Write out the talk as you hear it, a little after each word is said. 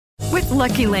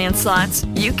Lucky Land Slots,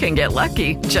 you can get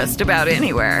lucky just about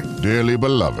anywhere. Dearly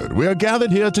beloved, we are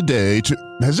gathered here today to...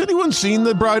 Has anyone seen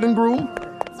the bride and groom?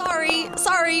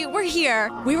 Sorry, we're here.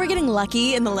 We were getting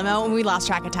lucky in the limo and we lost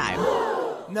track of time.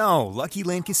 No, Lucky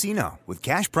Land Casino, with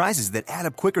cash prizes that add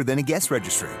up quicker than a guest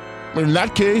registry. In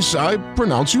that case, I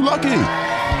pronounce you lucky.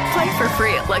 Play for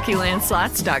free at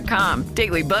LuckyLandSlots.com.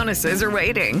 Daily bonuses are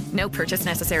waiting. No purchase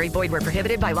necessary. Void where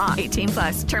prohibited by law.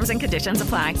 18+. Terms and conditions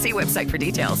apply. See website for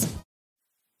details.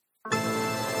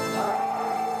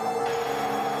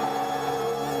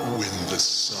 When the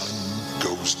sun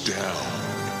goes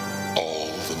down, all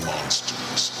the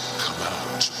monsters come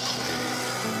out to play.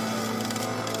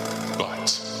 But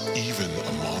even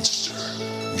a monster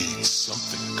needs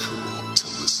something cool to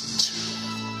listen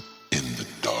to in the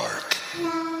dark.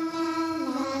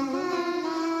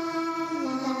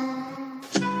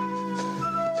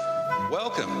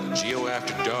 Welcome to Geo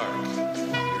After Dark. I'm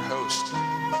your host,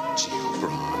 Geo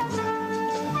Braun.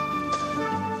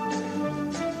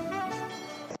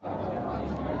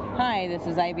 Hi, this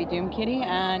is Ivy Doom Kitty,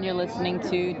 and you're listening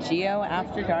to Geo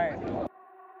After Dark.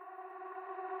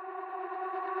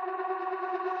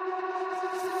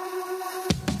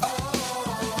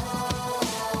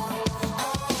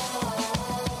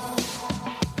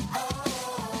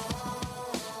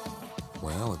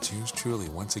 Well, it's yours truly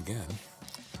once again.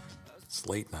 It's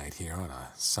late night here on a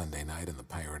Sunday night in the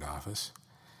pirate office,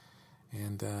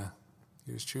 and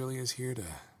yours truly is here to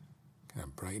kind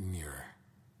of brighten your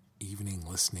evening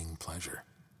listening pleasure.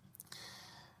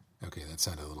 Okay, that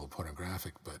sounded a little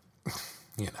pornographic, but,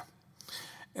 you know.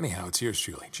 Anyhow, it's yours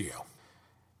truly, Geo.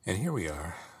 And here we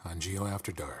are on Geo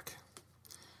After Dark.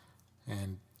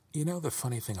 And you know the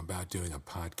funny thing about doing a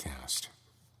podcast?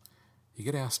 You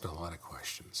get asked a lot of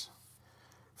questions.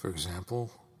 For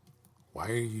example, why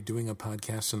are you doing a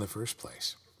podcast in the first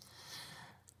place?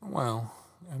 Well,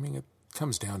 I mean, it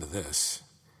comes down to this.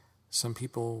 Some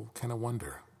people kind of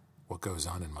wonder what goes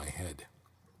on in my head.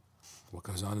 What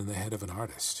goes on in the head of an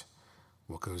artist?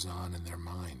 What goes on in their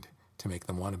mind to make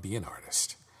them want to be an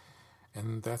artist?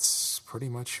 And that's pretty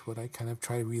much what I kind of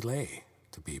try to relay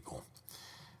to people.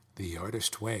 The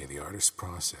artist way, the artist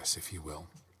process, if you will.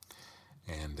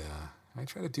 And I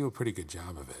try to do a pretty good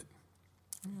job of it.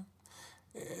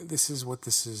 This is what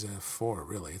this is for,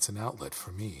 really. It's an outlet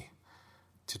for me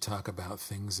to talk about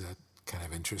things that kind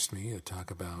of interest me, to talk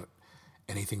about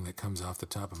anything that comes off the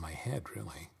top of my head,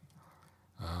 really.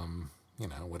 You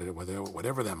know,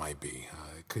 whatever that might be.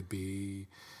 It could be,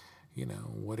 you know,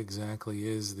 what exactly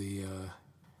is the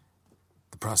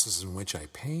process in which I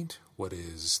paint? What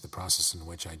is the process in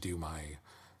which I do my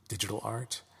digital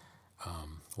art?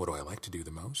 What do I like to do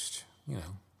the most? You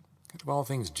know, kind of all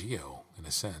things geo, in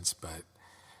a sense, but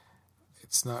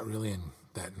it's not really in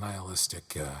that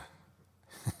nihilistic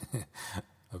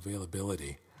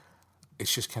availability.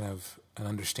 It's just kind of an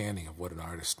understanding of what an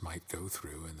artist might go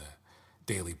through in the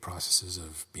daily processes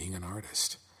of being an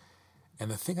artist.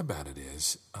 And the thing about it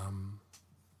is,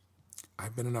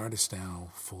 I've been an artist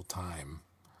now full time.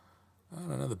 I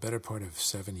don't know, the better part of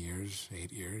 7 years,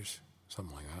 8 years,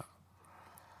 something like that.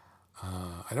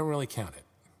 I don't really count it.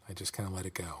 I just kind of let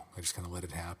it go. I just kind of let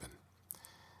it happen.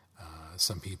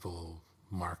 Some people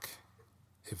mark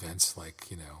events like,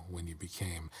 you know, when you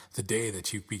became, the day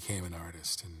that you became an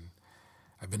artist. And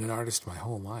I've been an artist my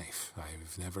whole life.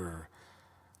 I've never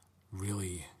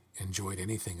really enjoyed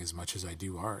anything as much as I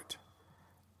do art.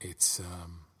 It's,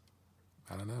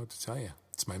 I don't know what to tell you.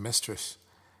 It's my mistress.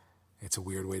 It's a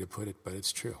weird way to put it, but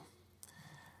it's true.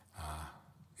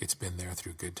 It's been there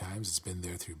through good times. It's been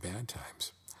there through bad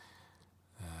times.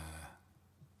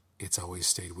 It's always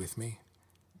stayed with me.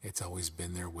 It's always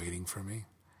been there waiting for me.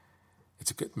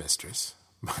 It's a good mistress,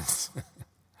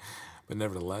 but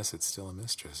nevertheless, it's still a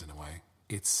mistress in a way.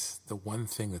 It's the one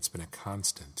thing that's been a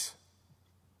constant,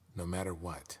 no matter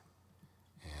what.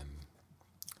 And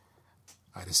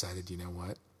I decided, you know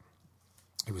what?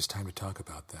 It was time to talk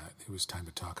about that. It was time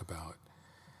to talk about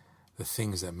the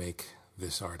things that make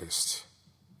this artist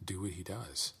do what he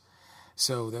does.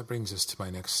 So that brings us to my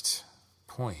next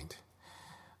point,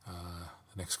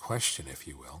 the next question, if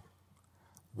you will.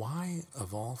 Why,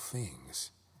 of all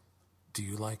things, do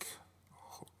you like,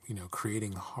 you know,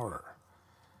 creating horror?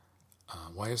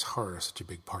 Why is horror such a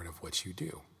big part of what you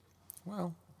do?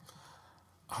 Well,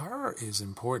 horror is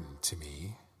important to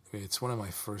me. It's one of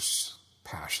my first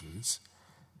passions.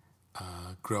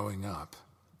 Growing up,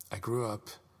 I grew up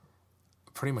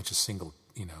pretty much a single,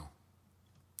 you know,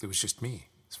 it was just me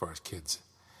as far as kids.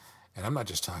 And I'm not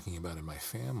just talking about in my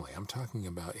family. I'm talking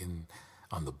about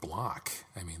on the block.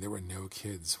 I mean, there were no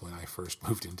kids when I first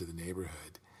moved into the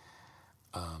neighborhood.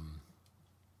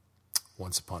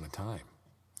 once upon a time.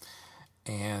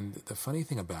 And the funny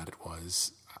thing about it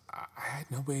was I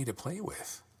had nobody to play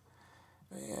with.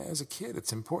 As a kid,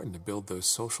 it's important to build those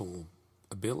social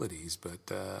abilities,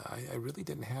 but I really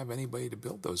didn't have anybody to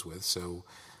build those with, so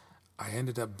I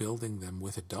ended up building them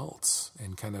with adults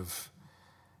and kind of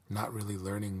not really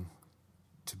learning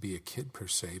to be a kid per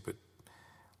se, but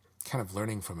kind of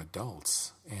learning from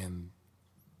adults. And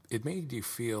it made you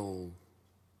feel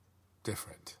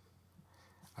different.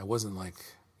 I wasn't like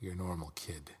your normal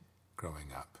kid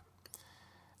growing up.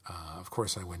 Of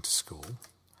course, I went to school,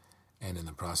 and in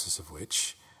the process of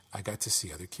which, I got to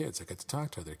see other kids. I got to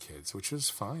talk to other kids, which was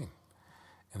fine.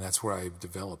 And that's where I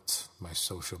developed my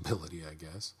sociability, I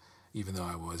guess. Even though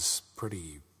I was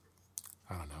pretty,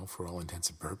 I don't know, for all intents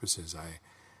and purposes, I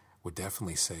would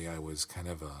definitely say I was kind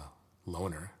of a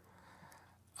loner.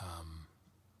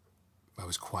 I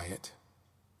was quiet,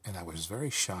 and I was very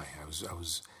shy. I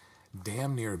was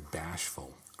damn near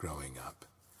bashful growing up.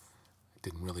 I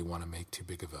didn't really want to make too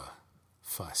big of a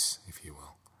fuss, if you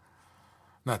will.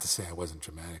 Not to say I wasn't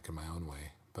dramatic in my own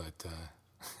way, but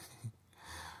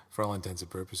for all intents and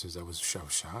purposes, I was so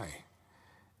shy.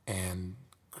 And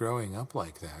growing up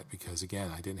like that, because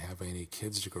again, I didn't have any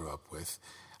kids to grow up with,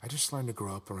 I just learned to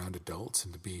grow up around adults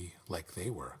and to be like they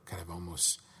were, kind of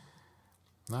almost,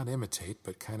 not imitate,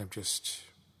 but kind of just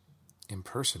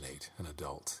impersonate an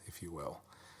adult, if you will.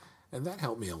 And that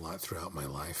helped me a lot throughout my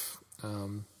life,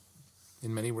 in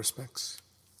many respects.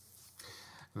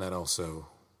 And that also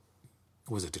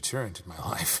was a deterrent in my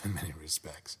life in many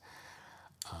respects.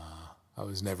 I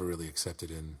was never really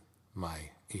accepted in my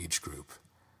age group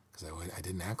because I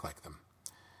didn't act like them.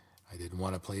 I didn't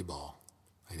want to play ball.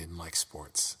 I didn't like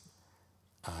sports.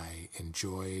 I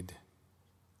enjoyed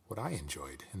what I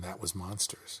enjoyed, and that was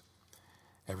monsters.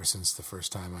 Ever since the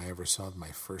first time I ever saw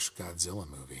my first Godzilla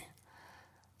movie,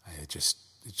 it's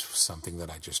something that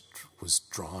I just was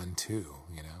drawn to,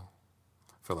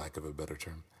 for lack of a better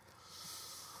term.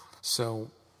 So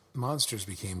monsters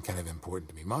became kind of important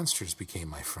to me. Monsters became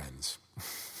my friends.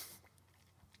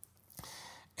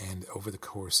 And over the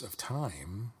course of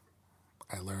time,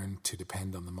 I learned to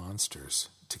depend on the monsters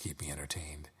to keep me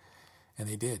entertained. And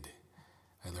they did.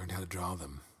 I learned how to draw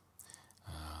them.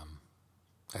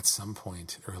 At some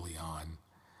point early on,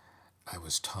 I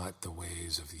was taught the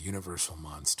ways of the universal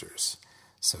monsters.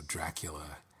 So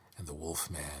Dracula and the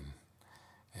Wolfman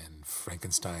and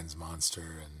Frankenstein's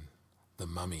monster and the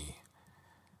Mummy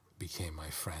became my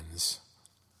friends,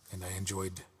 and I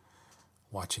enjoyed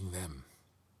watching them.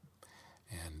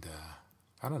 And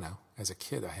I don't know, as a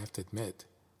kid, I have to admit,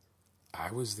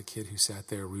 I was the kid who sat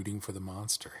there rooting for the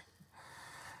monster.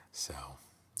 So,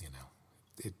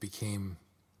 it became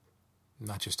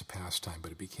not just a pastime,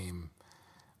 but it became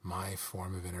my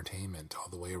form of entertainment all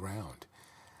the way around.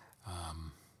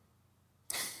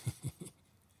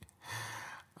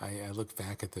 I look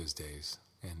back at those days,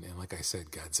 and like I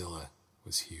said, Godzilla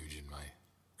was huge in my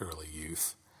early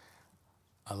youth.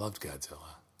 I loved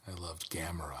Godzilla. I loved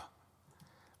Gamera.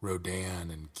 Rodan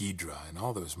and Ghidra and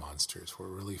all those monsters were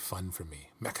really fun for me.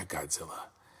 Mechagodzilla.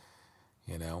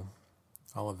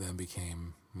 All of them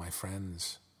became my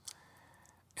friends.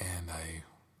 And I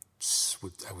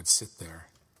would sit there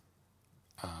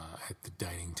at the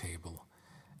dining table,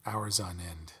 hours on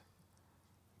end,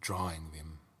 drawing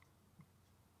them,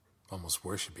 almost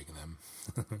worshiping them.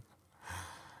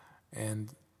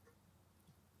 And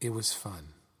it was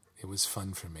fun. It was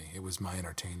fun for me. It was my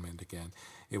entertainment again.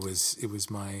 It was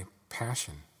my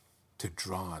passion to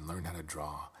draw and learn how to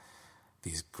draw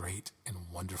these great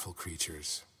and wonderful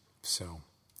creatures. So,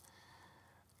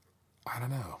 I don't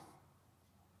know.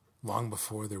 Long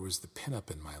before there was the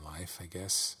pinup in my life, I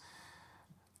guess,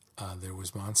 there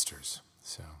was monsters.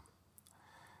 So,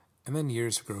 and then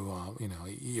years grow on.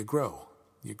 You grow,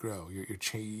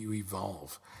 you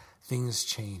evolve. Things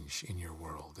change in your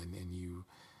world, and you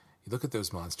look at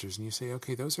those monsters and you say,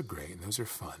 okay, those are great and those are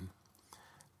fun,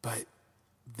 but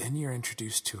then you're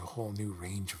introduced to a whole new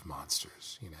range of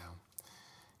monsters.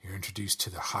 You're introduced to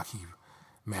the hockey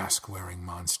mask-wearing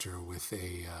monster with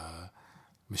a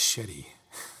machete.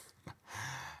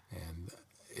 And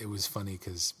it was funny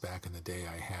because back in the day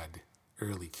I had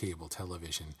early cable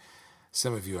television.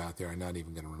 Some of you out there are not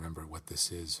even going to remember what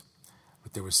this is,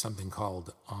 but there was something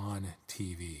called On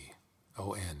TV,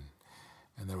 O-N,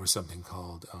 and there was something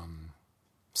called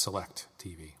Select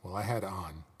TV. Well, I had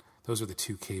On. Those were the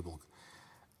two cable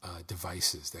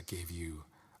devices that gave you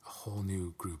a whole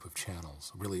new group of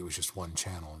channels. Really, it was just one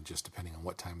channel, and just depending on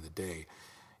what time of the day,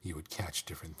 you would catch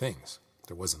different things.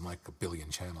 There wasn't like a billion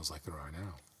channels like there are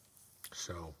now.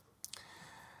 So,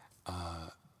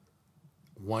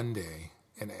 one day,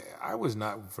 and I was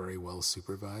not very well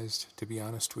supervised, to be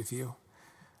honest with you.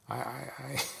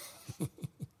 I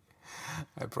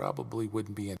I probably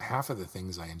wouldn't be in half of the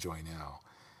things I enjoy now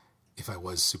if I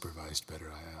was supervised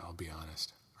better, I'll be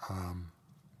honest.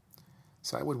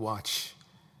 So I would watch,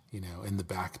 in the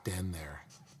back den there,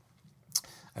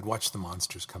 I'd watch the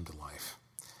monsters come to life.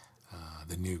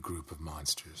 The new group of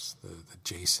monsters, the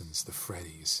Jasons, the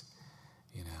Freddys,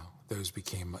 those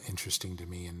became interesting to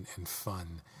me and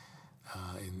fun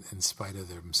in spite of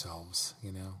themselves,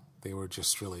 They were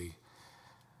just really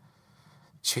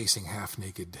chasing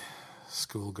half-naked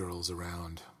schoolgirls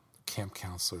around, camp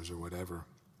counselors or whatever,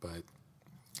 but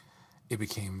it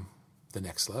became the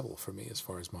next level for me as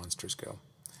far as monsters go.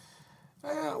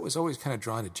 I was always kind of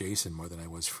drawn to Jason more than I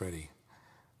was Freddy.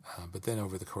 But then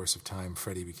over the course of time,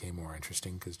 Freddy became more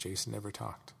interesting because Jason never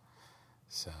talked.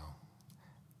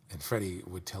 And Freddy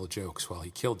would tell jokes while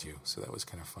he killed you, so that was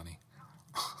kind of funny.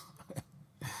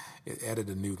 It added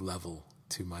a new level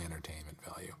to my entertainment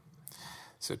value.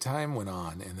 So time went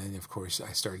on, and then, of course,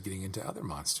 I started getting into other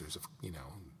monsters of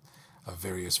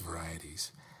various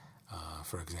varieties.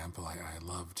 For example, I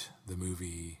loved the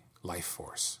movie Life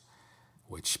Force,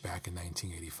 which back in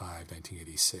 1985,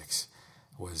 1986,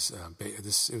 was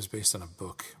it was based on a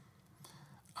book,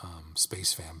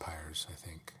 Space Vampires, I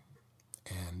think.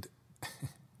 And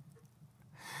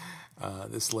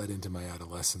this led into my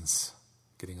adolescence,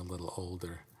 getting a little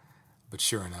older. But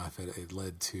sure enough, it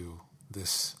led to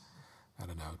this,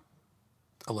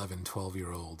 11,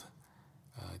 12-year-old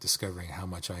discovering how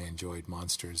much I enjoyed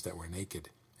monsters that were naked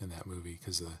in that movie,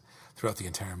 because throughout the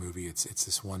entire movie, it's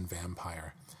this one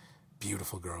vampire,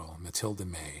 beautiful girl, Matilda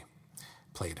May,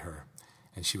 played her,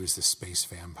 and she was this space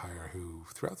vampire who,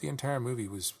 throughout the entire movie,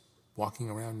 was walking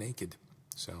around naked.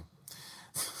 So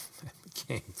that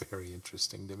became very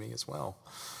interesting to me as well.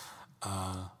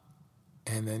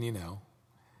 And then,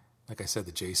 like I said,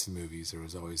 the Jason movies, there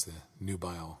was always the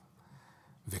nubile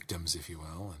victims, if you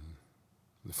will, and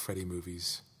the Freddy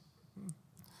movies,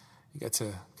 you got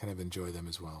to kind of enjoy them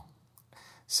as well.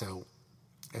 So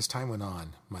as time went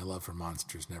on, my love for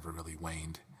monsters never really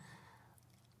waned.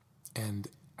 And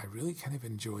I really kind of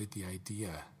enjoyed the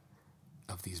idea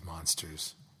of these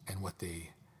monsters and what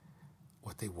they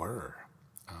were.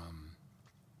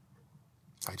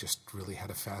 I just really had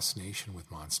a fascination with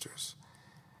monsters.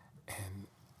 And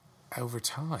over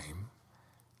time,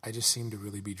 I just seemed to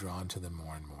really be drawn to them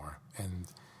more and more. And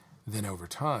then over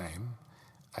time,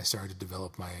 I started to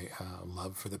develop my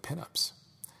love for the pinups.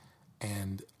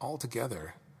 And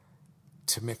altogether,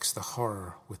 to mix the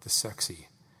horror with the sexy,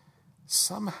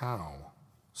 somehow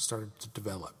started to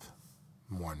develop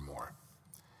more and more.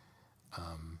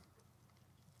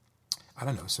 I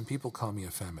don't know, some people call me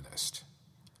a feminist,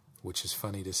 which is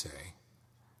funny to say,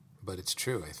 but it's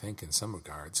true, I think, in some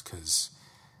regards, because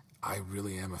I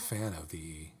really am a fan of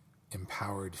the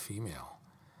empowered female.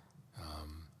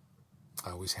 I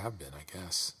always have been, I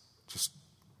guess. Just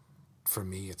for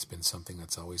me, it's been something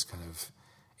that's always kind of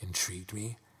intrigued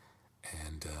me.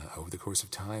 And over the course of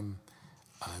time,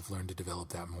 I've learned to develop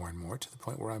that more and more to the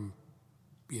point where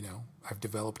I've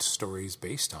developed stories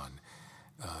based on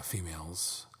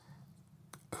females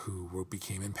who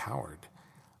became empowered.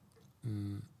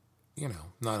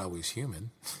 Not always human,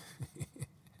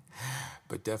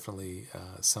 but definitely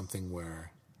something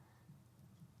where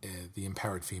the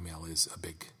empowered female is a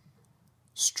big,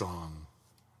 strong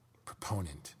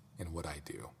proponent in what I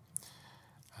do.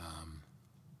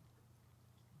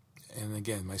 And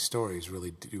again, my stories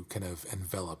really do kind of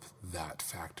envelop that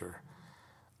factor.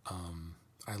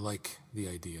 I like the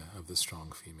idea of the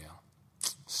strong female.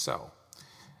 So,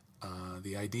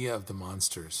 the idea of the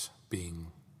monsters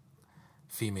being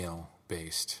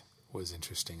female-based was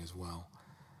interesting as well.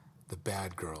 The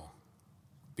bad girl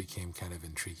became kind of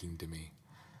intriguing to me.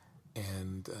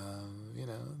 And,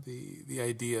 the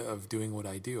idea of doing what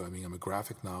I do. I mean, I'm a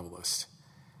graphic novelist.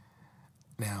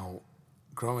 Now,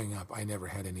 growing up, I never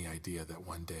had any idea that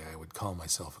one day I would call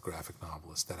myself a graphic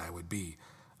novelist, that I would be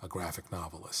a graphic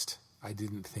novelist. I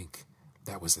didn't think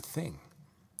that was a thing,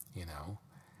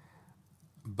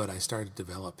 But I started to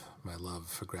develop my love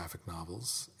for graphic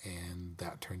novels, and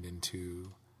that turned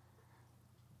into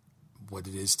what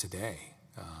it is today.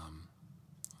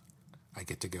 I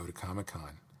get to go to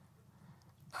Comic-Con.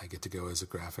 I get to go as a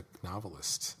graphic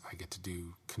novelist. I get to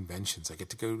do conventions. I get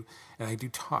to go, and I do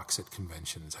talks at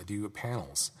conventions. I do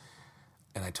panels,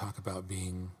 and I talk about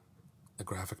being a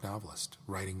graphic novelist,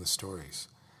 writing the stories.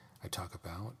 I talk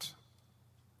about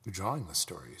drawing the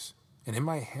stories. And in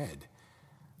my head,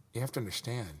 you have to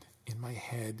understand, in my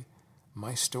head,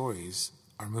 my stories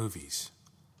are movies.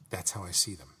 That's how I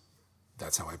see them.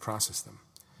 That's how I process them.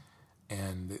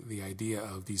 And the idea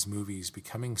of these movies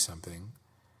becoming something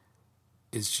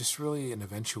is just really an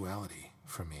eventuality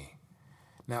for me.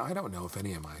 Now, I don't know if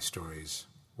any of my stories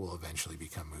will eventually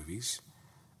become movies.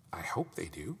 I hope they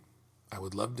do. I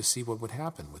would love to see what would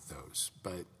happen with those.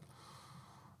 But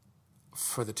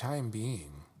for the time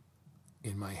being,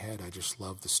 in my head, I just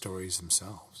love the stories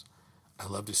themselves. I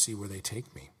love to see where they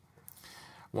take me.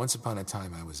 Once upon a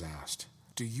time, I was asked,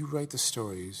 do you write the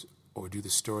stories or do the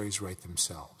stories write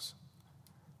themselves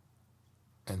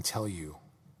and tell you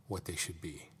what they should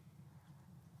be?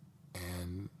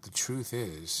 And the truth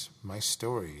is, my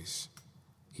stories,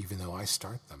 even though I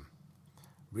start them,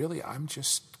 really I'm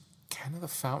just kind of the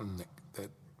fountain that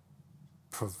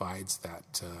provides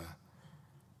that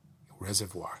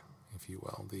reservoir, if you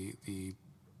will. The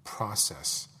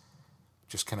process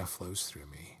just kind of flows through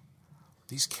me.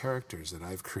 These characters that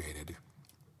I've created,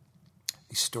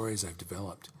 these stories I've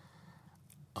developed,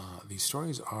 these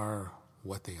stories are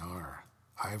what they are.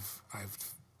 I've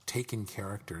taken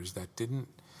characters that didn't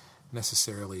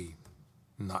necessarily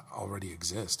not already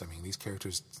exist. I mean, these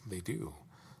characters, they do.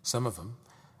 Some of them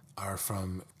are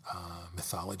from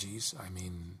mythologies. I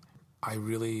mean, I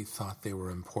really thought they were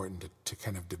important to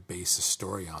kind of debase a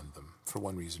story on them for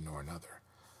one reason or another.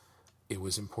 It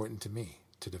was important to me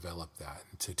to develop that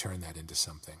and to turn that into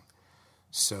something.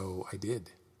 So I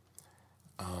did.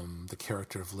 The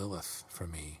character of Lilith, for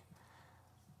me,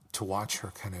 to watch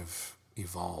her kind of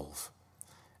evolve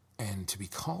and to be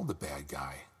called a bad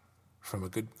guy from a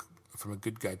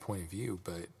good guy point of view,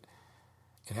 but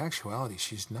in actuality,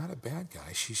 she's not a bad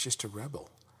guy. She's just a rebel.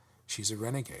 She's a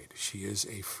renegade. She is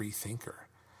a free thinker.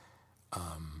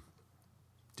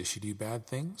 Does she do bad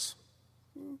things?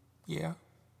 Yeah.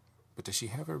 But does she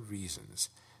have her reasons?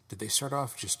 Did they start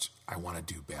off just, I want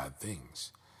to do bad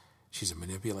things? She's a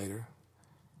manipulator.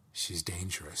 She's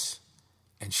dangerous.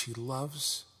 And she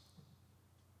loves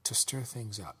to stir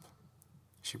things up.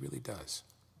 She really does.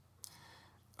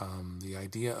 The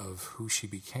idea of who she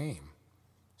became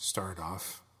started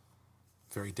off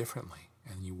very differently.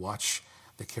 And you watch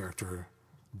the character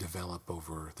develop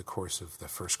over the course of the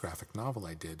first graphic novel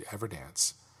I did,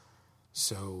 Everdance.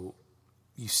 So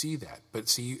you see that. But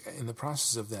see, in the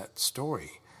process of that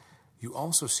story, you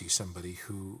also see somebody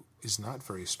who is not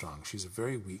very strong. She's a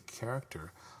very weak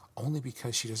character only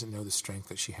because she doesn't know the strength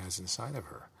that she has inside of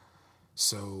her.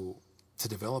 So to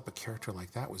develop a character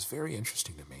like that was very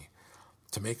interesting to me.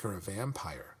 To make her a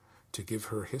vampire, to give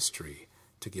her history,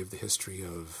 to give the history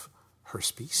of her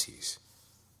species,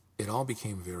 it all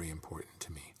became very important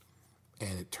to me.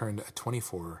 And it turned a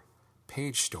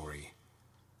 24-page story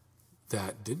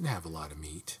that didn't have a lot of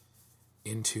meat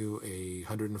into a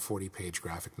 140-page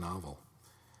graphic novel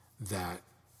that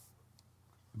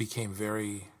became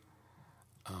very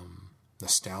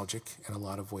nostalgic in a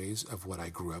lot of ways of what I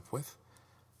grew up with,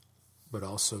 but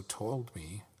also told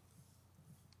me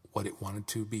what it wanted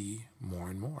to be more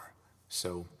and more.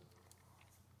 So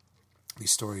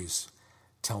these stories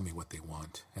tell me what they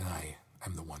want, and I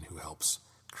am the one who helps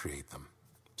create them.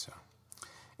 So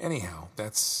anyhow,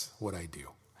 that's what I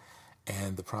do.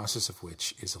 And the process of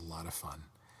which is a lot of fun.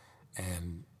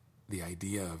 And the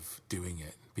idea of doing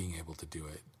it, being able to do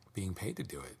it, being paid to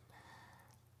do it,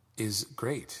 is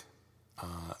great.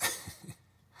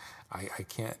 I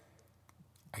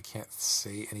can't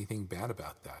say anything bad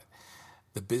about that.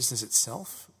 The business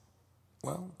itself,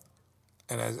 well,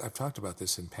 and I've talked about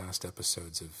this in past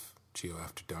episodes of Geo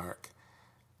After Dark,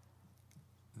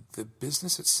 the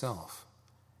business itself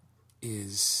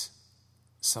is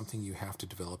something you have to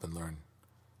develop and learn.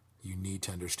 You need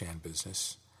to understand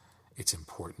business. It's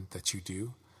important that you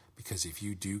do, because if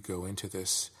you do go into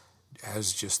this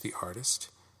as just the artist,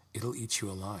 it'll eat you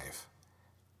alive.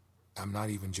 I'm not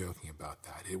even joking about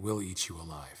that. It will eat you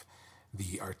alive.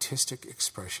 The artistic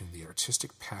expression, the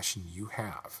artistic passion you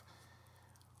have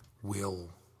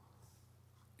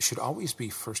should always be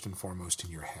first and foremost in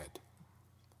your head.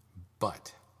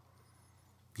 But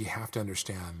you have to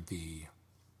understand the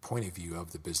point of view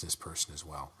of the business person as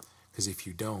well. Because if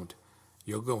you don't,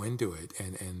 you'll go into it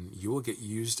and you will get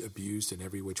used, abused in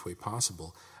every which way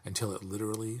possible until it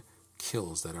literally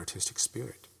kills that artistic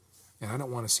spirit. And I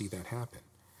don't want to see that happen.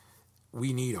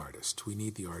 We need artists. We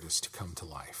need the artists to come to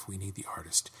life. We need the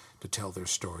artists to tell their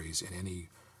stories in any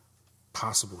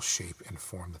possible shape and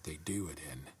form that they do it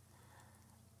in.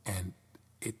 And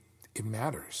it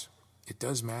matters. It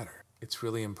does matter. It's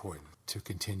really important to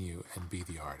continue and be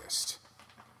the artist.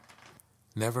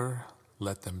 Never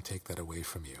let them take that away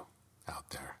from you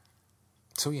out there.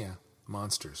 So yeah,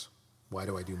 monsters. Why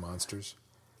do I do monsters?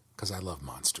 Because I love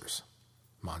monsters.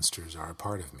 Monsters are a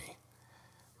part of me.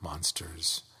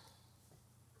 Monsters,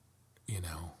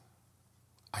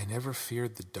 I never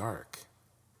feared the dark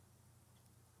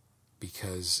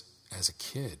because as a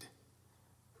kid,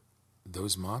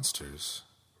 those monsters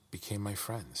became my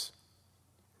friends,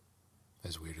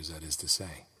 as weird as that is to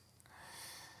say.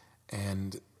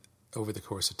 And over the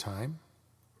course of time,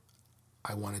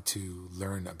 I wanted to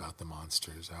learn about the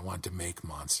monsters. I wanted to make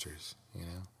monsters, you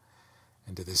know.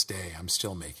 And to this day, I'm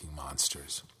still making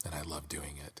monsters, and I love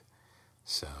doing it.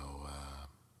 So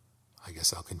I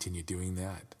guess I'll continue doing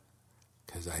that,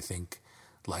 because I think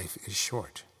life is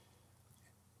short,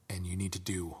 and you need to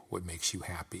do what makes you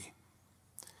happy.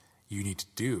 You need to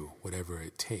do whatever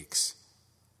it takes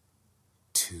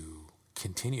to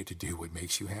continue to do what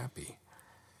makes you happy.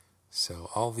 So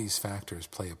all these factors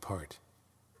play a part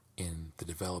in the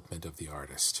development of the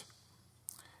artist.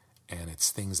 And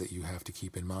it's things that you have to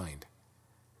keep in mind.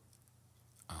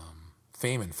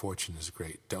 Fame and fortune is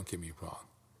great, don't get me wrong.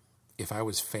 If I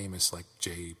was famous like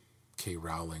J.K.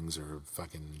 Rowling's or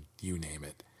fucking you name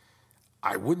it,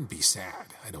 I wouldn't be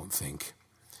sad, I don't think.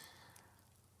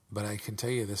 But I can tell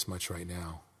you this much right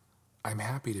now. I'm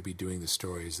happy to be doing the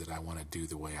stories that I want to do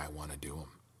the way I want to do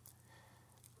them.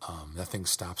 Nothing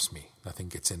stops me. Nothing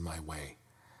gets in my way.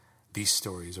 These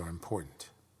stories are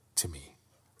important to me,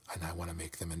 and I want to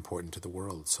make them important to the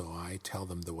world, so I tell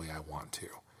them the way I want to.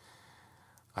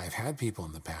 I've had people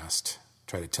in the past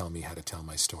try to tell me how to tell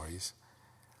my stories,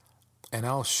 and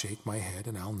I'll shake my head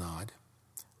and I'll nod,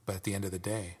 but at the end of the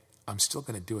day, I'm still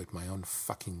going to do it my own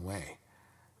fucking way,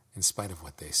 in spite of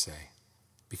what they say,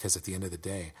 because at the end of the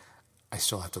day, I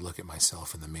still have to look at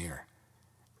myself in the mirror,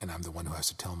 and I'm the one who has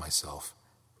to tell myself,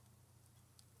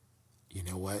 you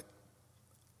know what?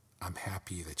 I'm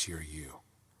happy that you're you.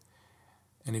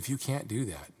 And if you can't do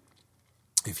that,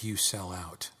 if you sell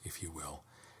out, if you will,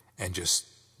 and just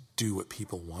do what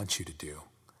people want you to do,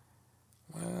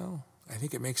 well, I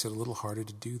think it makes it a little harder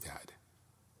to do that,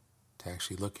 to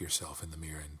actually look yourself in the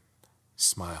mirror and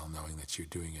smile knowing that you're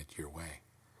doing it your way.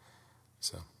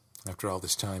 So, after all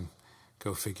this time,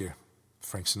 go figure,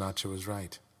 Frank Sinatra was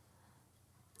right.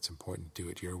 It's important to do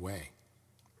it your way.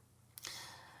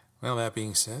 Well, that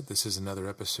being said, this is another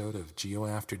episode of Geo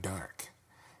After Dark,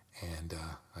 and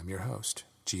I'm your host,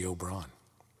 Geo Braun.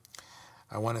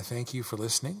 I want to thank you for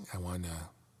listening. I want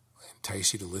to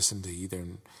entice you to listen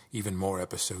to even more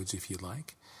episodes if you'd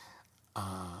like.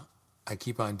 I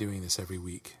keep on doing this every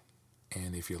week,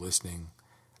 and if you're listening,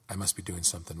 I must be doing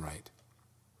something right.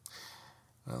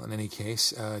 Well, in any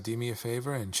case, do me a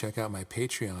favor and check out my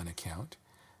Patreon account,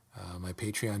 my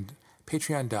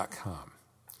patreon.com.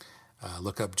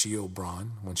 Look up Geo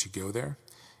Braun once you go there,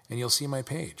 and you'll see my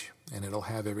page. And it'll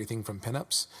have everything from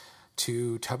pinups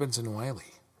to Tubbins and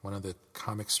Wiley, one of the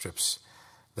comic strips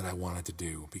that I wanted to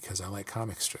do because I like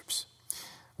comic strips.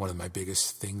 One of my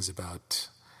biggest things about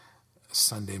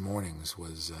Sunday mornings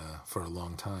was, for a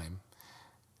long time,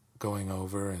 going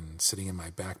over and sitting in my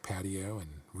back patio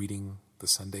and reading the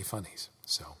Sunday funnies.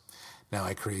 So now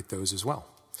I create those as well.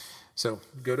 So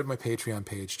go to my Patreon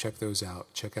page, check those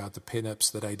out, check out the pinups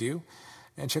that I do,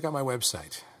 and check out my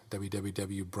website,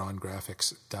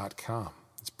 www.braungraphics.com.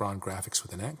 It's braungraphics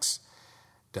with an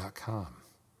X.com.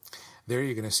 There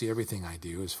you're going to see everything I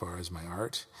do as far as my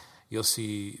art. You'll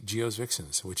see Geo's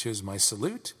Vixens, which is my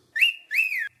salute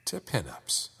to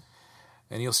pinups.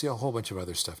 And you'll see a whole bunch of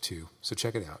other stuff too, so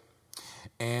check it out.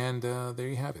 And there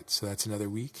you have it. So that's another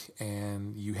week,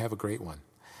 and you have a great one.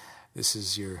 This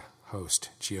is your host,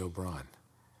 Geo Braun.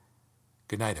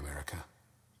 Good night, America,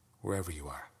 wherever you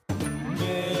are.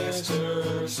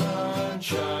 Mr.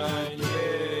 Sunshine,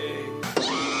 yay.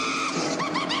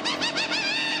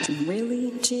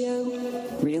 Really, Geo?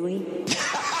 Really?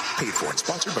 Paid for and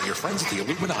sponsored by your friends at the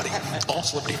Illuminati. All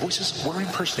celebrity voices were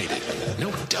impersonated.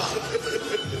 No duh.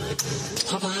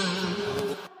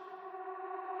 Bye-bye.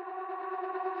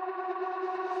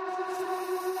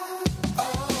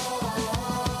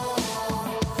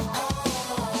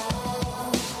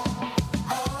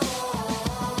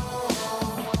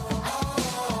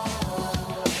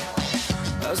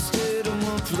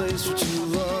 Place for too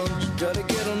long, gotta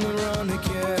get on the run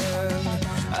again.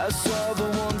 I saw the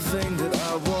one thing that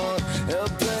I want,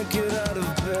 help that get out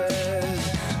of bed.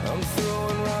 I'm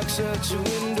throwing rocks at your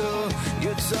window,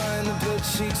 you're tying the bed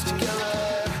sheets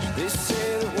together. They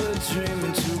say that we're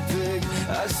dreaming too big,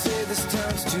 I say this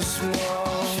time's too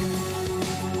small.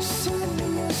 Set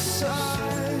me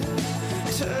aside,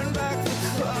 turn back the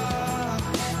clock,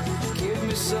 give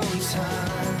me some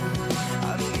time,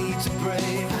 I need to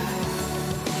break.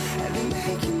 And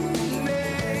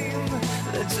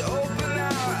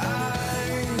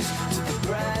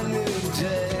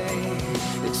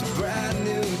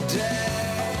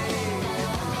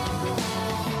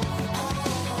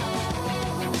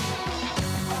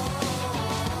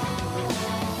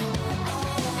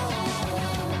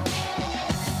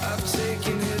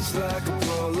just like a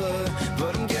bowler,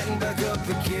 but I'm getting back up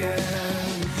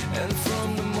again. And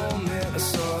from the moment I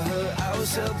saw her, I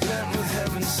was hell-bent with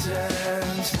heaven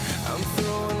sent. I'm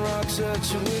throwing rocks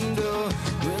at your window,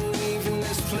 we're leaving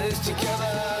this place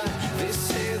together. They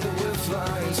say that we're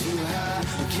flying too high,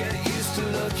 get used to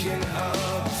looking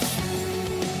up.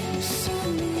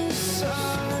 Send me a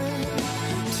sign,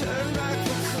 turn back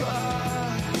the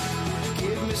clock,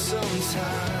 give me some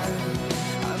time,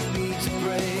 I need to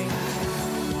break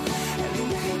and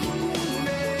make a new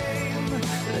name.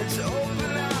 Let's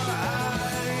open our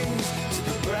eyes to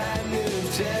the brand new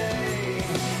day.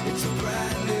 It's a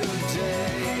brand new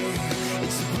day.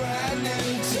 It's a brand new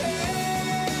day.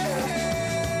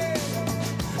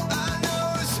 I know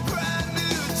it's a brand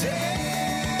new day.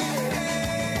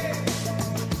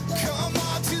 Come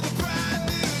on to the brand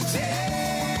new day.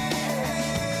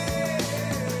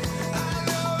 I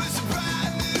know it's a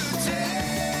brand new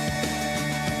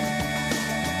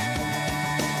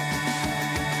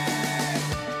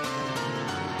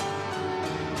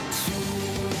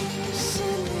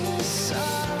Send me a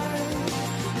sign,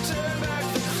 turn back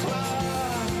the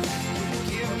clock,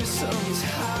 give me some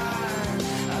time.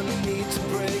 I need to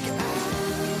break out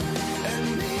and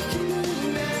make a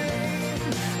new name.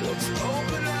 Let's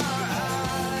open our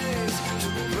eyes to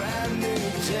a brand new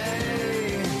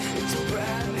day. It's a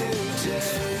brand new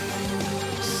day.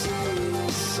 Send me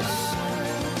a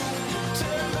sign,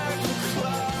 turn back the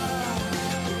clock,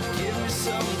 give me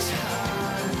some time.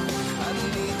 I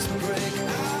need to break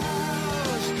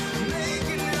out, make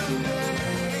a new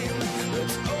name.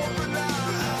 Let's open our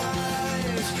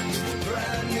eyes to the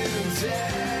brand new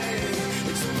day.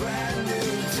 It's a brand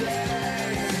new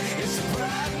day. It's a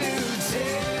brand new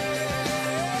day.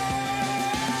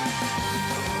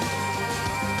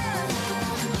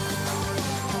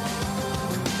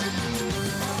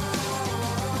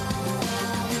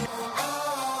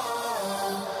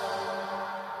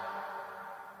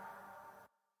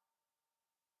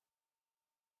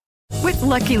 With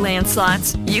Lucky Land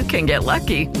Slots, you can get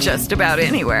lucky just about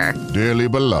anywhere. Dearly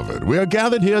beloved, we are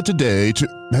gathered here today to...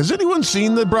 Has anyone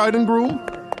seen the bride and groom?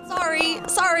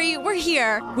 Sorry, we're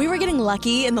here. We were getting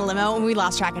lucky in the limo and we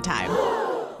lost track of time.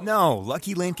 No,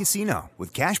 Lucky Land Casino,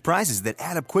 with cash prizes that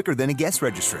add up quicker than a guest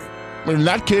registry. In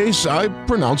that case, I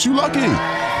pronounce you lucky.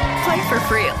 Play for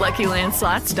free at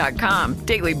LuckyLandSlots.com.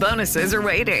 Daily bonuses are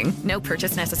waiting. No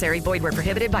purchase necessary. Void where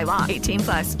prohibited by law.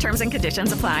 18+. Terms and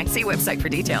conditions apply. See website for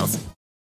details.